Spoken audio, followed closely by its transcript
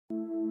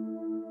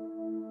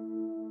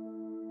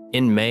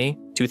In May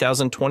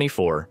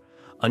 2024,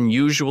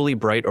 unusually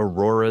bright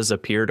auroras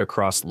appeared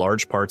across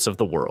large parts of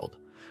the world,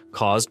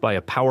 caused by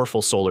a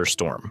powerful solar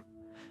storm.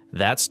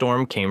 That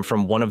storm came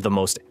from one of the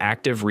most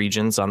active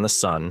regions on the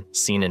Sun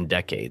seen in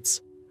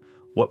decades.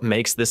 What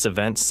makes this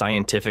event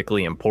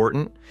scientifically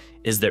important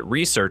is that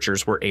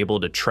researchers were able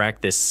to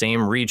track this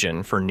same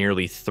region for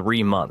nearly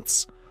 3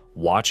 months,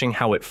 watching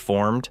how it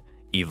formed,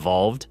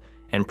 evolved,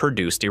 and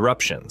produced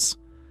eruptions.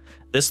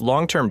 This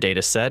long-term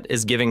data set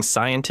is giving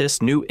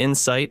scientists new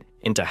insight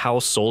into how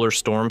solar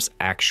storms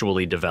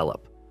actually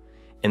develop.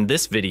 In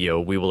this video,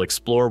 we will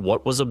explore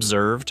what was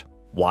observed,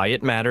 why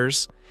it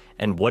matters,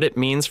 and what it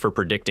means for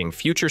predicting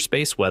future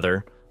space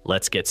weather.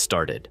 Let's get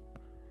started.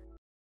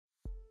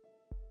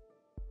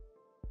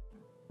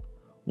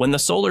 When the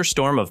solar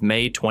storm of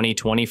May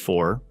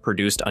 2024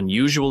 produced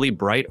unusually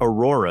bright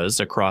auroras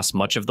across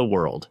much of the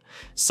world,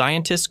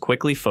 scientists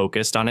quickly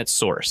focused on its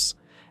source,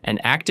 an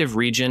active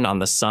region on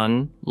the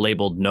Sun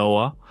labeled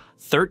NOAA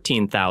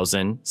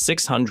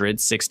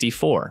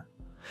 13,664.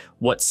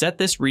 What set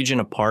this region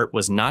apart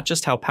was not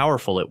just how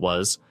powerful it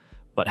was,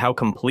 but how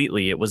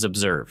completely it was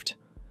observed.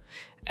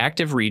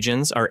 Active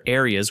regions are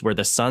areas where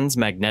the Sun's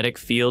magnetic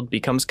field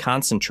becomes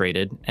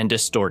concentrated and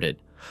distorted,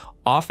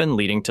 often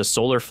leading to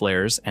solar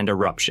flares and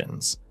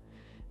eruptions.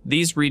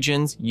 These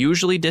regions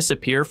usually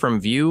disappear from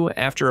view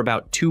after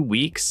about 2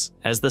 weeks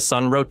as the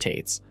Sun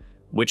rotates,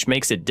 which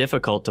makes it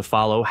difficult to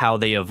follow how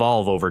they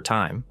evolve over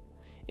time.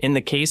 In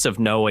the case of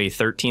NOAA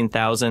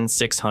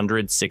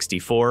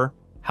 13,664,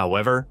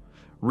 however,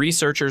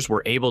 researchers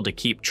were able to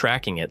keep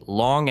tracking it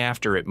long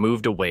after it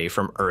moved away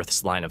from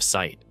Earth's line of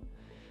sight.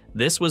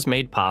 This was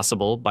made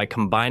possible by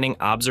combining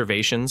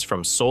observations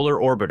from Solar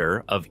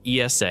Orbiter of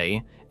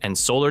ESA and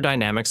Solar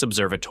Dynamics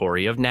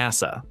Observatory of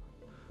NASA.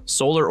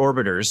 Solar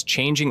Orbiter's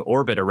changing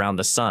orbit around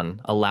the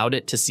Sun allowed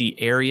it to see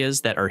areas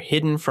that are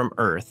hidden from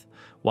Earth,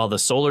 while the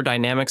Solar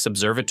Dynamics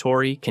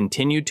Observatory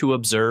continued to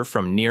observe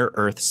from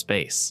near-Earth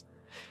space.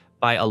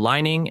 By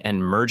aligning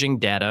and merging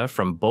data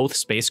from both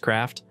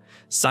spacecraft,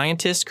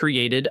 scientists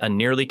created a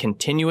nearly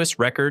continuous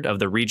record of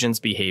the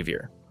region's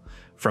behavior.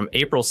 From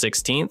April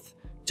 16th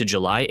to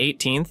July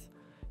 18th,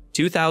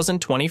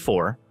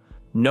 2024,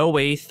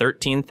 NOAA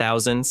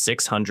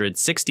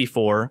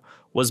 13,664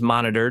 was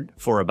monitored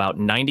for about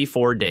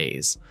 94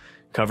 days,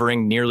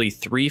 covering nearly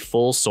 3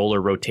 full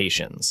solar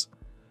rotations.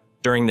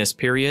 During this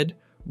period,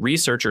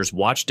 researchers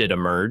watched it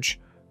emerge,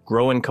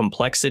 grow in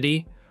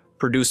complexity,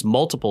 produce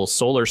multiple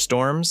solar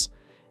storms,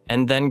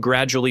 and then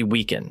gradually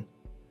weaken.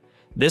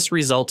 This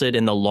resulted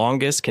in the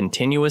longest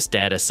continuous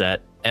dataset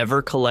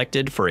ever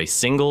collected for a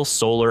single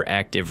solar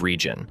active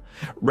region.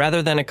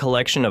 Rather than a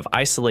collection of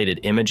isolated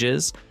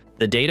images,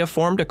 the data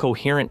formed a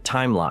coherent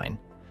timeline.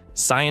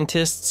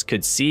 Scientists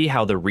could see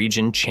how the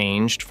region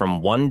changed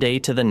from one day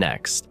to the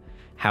next,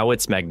 how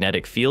its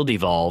magnetic field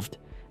evolved,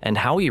 and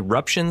how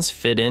eruptions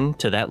fit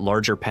into that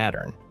larger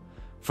pattern.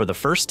 For the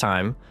first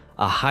time,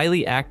 a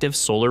highly active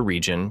solar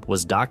region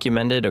was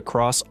documented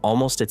across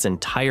almost its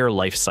entire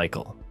life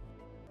cycle.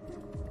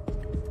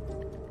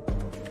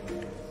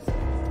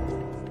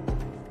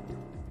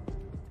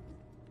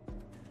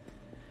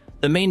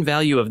 The main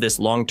value of this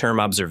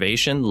long-term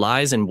observation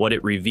lies in what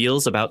it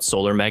reveals about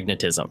solar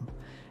magnetism.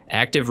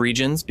 Active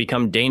regions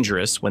become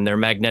dangerous when their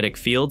magnetic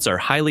fields are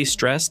highly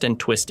stressed and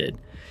twisted.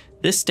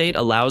 This state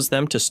allows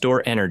them to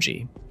store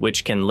energy,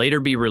 which can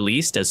later be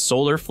released as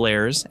solar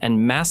flares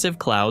and massive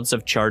clouds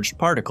of charged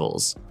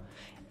particles.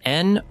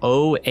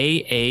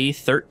 NOAA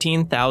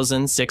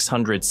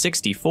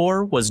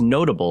 13,664 was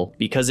notable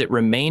because it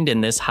remained in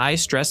this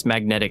high-stress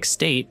magnetic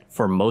state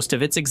for most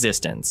of its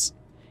existence.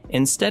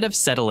 Instead of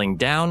settling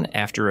down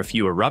after a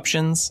few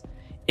eruptions,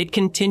 it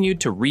continued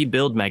to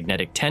rebuild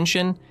magnetic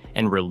tension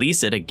and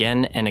release it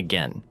again and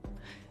again.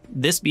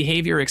 This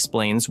behavior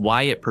explains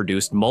why it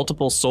produced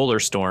multiple solar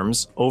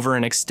storms over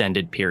an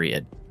extended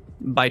period.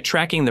 By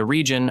tracking the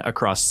region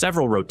across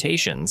several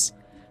rotations,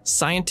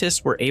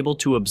 scientists were able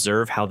to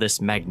observe how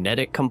this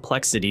magnetic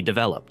complexity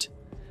developed.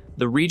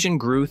 The region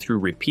grew through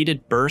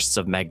repeated bursts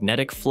of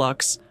magnetic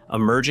flux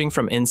emerging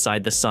from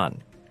inside the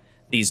Sun.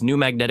 These new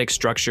magnetic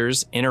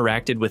structures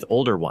interacted with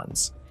older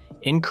ones,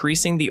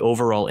 increasing the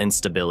overall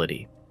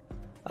instability.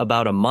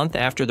 About a month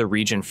after the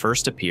region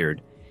first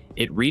appeared,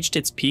 it reached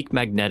its peak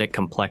magnetic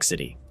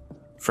complexity.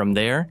 From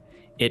there,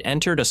 it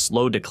entered a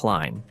slow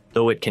decline,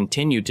 though it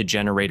continued to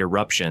generate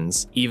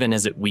eruptions even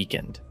as it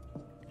weakened.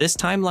 This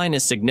timeline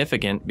is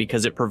significant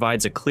because it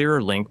provides a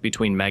clearer link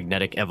between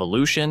magnetic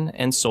evolution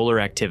and solar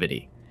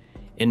activity.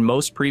 In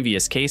most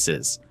previous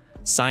cases,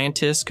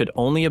 scientists could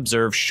only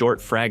observe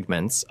short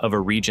fragments of a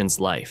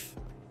region's life.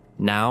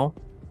 Now,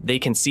 they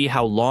can see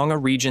how long a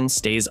region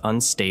stays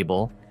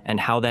unstable and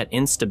how that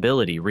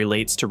instability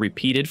relates to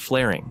repeated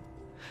flaring.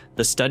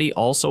 The study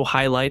also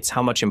highlights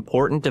how much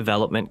important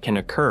development can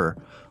occur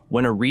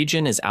when a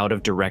region is out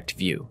of direct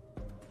view.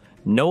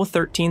 NOAA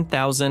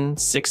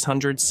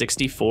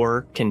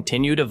 13,664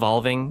 continued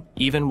evolving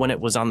even when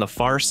it was on the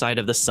far side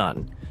of the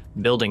Sun,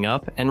 building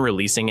up and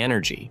releasing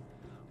energy.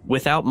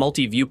 Without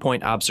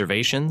multi-viewpoint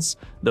observations,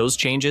 those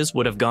changes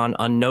would have gone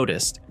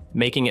unnoticed,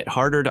 making it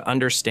harder to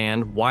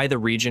understand why the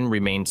region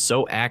remained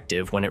so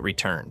active when it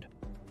returned.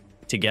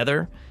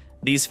 Together,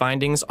 these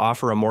findings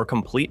offer a more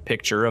complete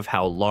picture of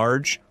how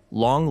large,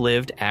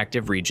 long-lived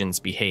active regions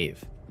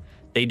behave.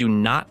 They do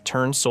not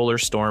turn solar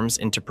storms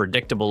into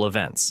predictable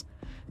events,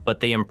 but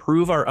they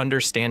improve our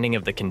understanding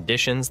of the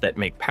conditions that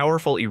make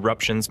powerful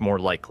eruptions more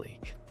likely.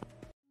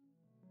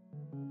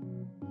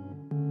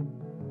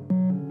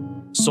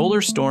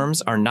 Solar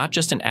storms are not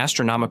just an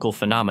astronomical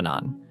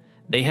phenomenon.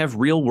 They have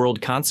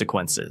real-world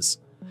consequences.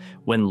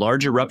 When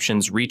large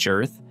eruptions reach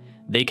Earth,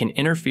 they can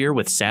interfere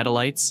with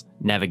satellites,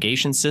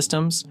 navigation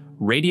systems,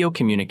 radio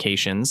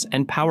communications,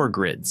 and power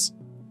grids.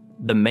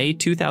 The May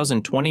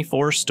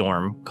 2024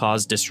 storm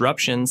caused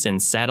disruptions in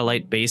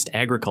satellite-based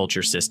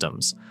agriculture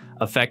systems,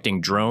 affecting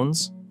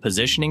drones,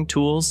 positioning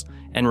tools,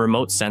 and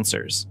remote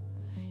sensors.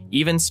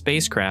 Even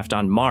spacecraft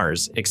on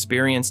Mars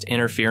experienced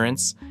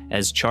interference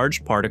as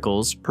charged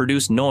particles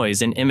produce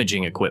noise in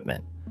imaging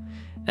equipment.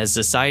 As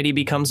society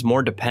becomes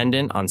more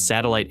dependent on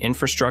satellite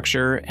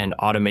infrastructure and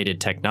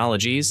automated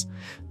technologies,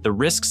 the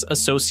risks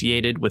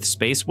associated with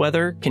space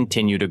weather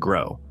continue to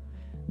grow.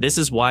 This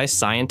is why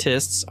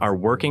scientists are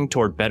working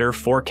toward better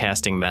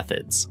forecasting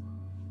methods.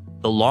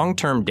 The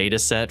long-term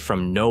dataset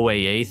from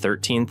NOAA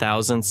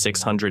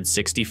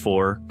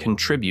 13664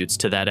 contributes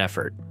to that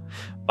effort.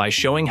 By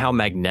showing how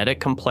magnetic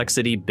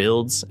complexity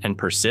builds and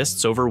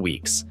persists over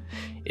weeks,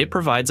 it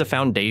provides a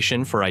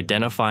foundation for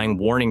identifying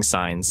warning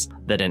signs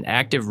that an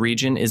active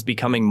region is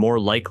becoming more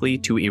likely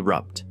to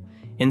erupt.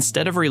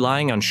 Instead of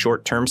relying on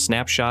short-term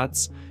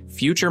snapshots,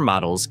 future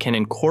models can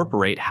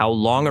incorporate how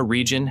long a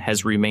region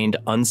has remained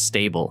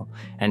unstable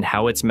and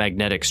how its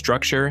magnetic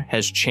structure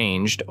has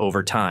changed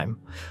over time.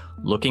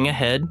 Looking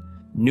ahead,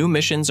 new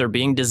missions are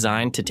being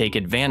designed to take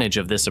advantage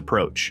of this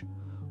approach.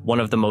 One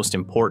of the most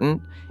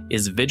important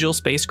is Vigil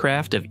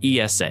spacecraft of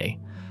ESA,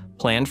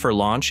 planned for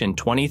launch in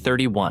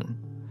 2031.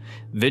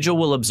 Vigil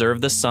will observe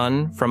the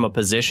Sun from a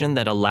position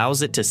that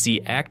allows it to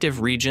see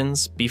active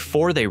regions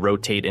before they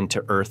rotate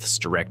into Earth's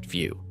direct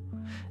view.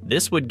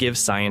 This would give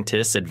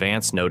scientists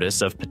advance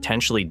notice of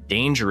potentially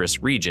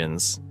dangerous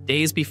regions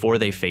days before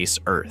they face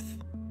Earth.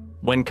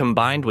 When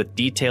combined with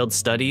detailed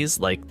studies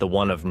like the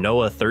one of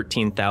NOAA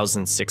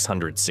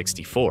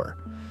 13664,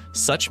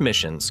 such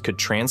missions could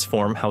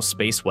transform how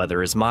space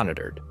weather is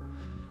monitored.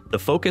 The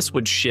focus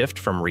would shift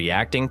from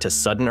reacting to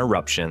sudden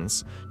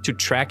eruptions to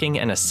tracking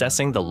and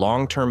assessing the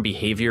long-term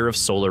behavior of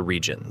solar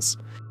regions.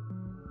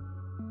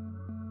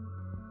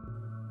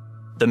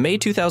 The May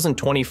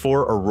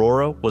 2024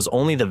 aurora was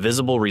only the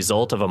visible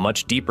result of a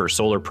much deeper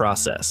solar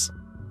process.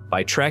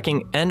 By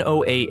tracking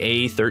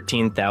NOAA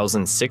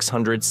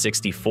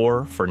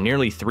 13664 for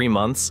nearly 3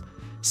 months,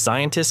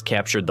 scientists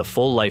captured the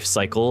full life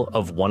cycle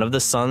of one of the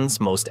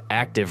Sun's most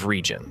active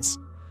regions.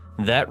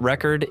 That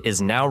record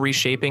is now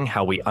reshaping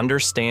how we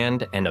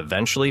understand and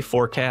eventually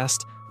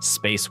forecast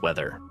space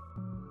weather.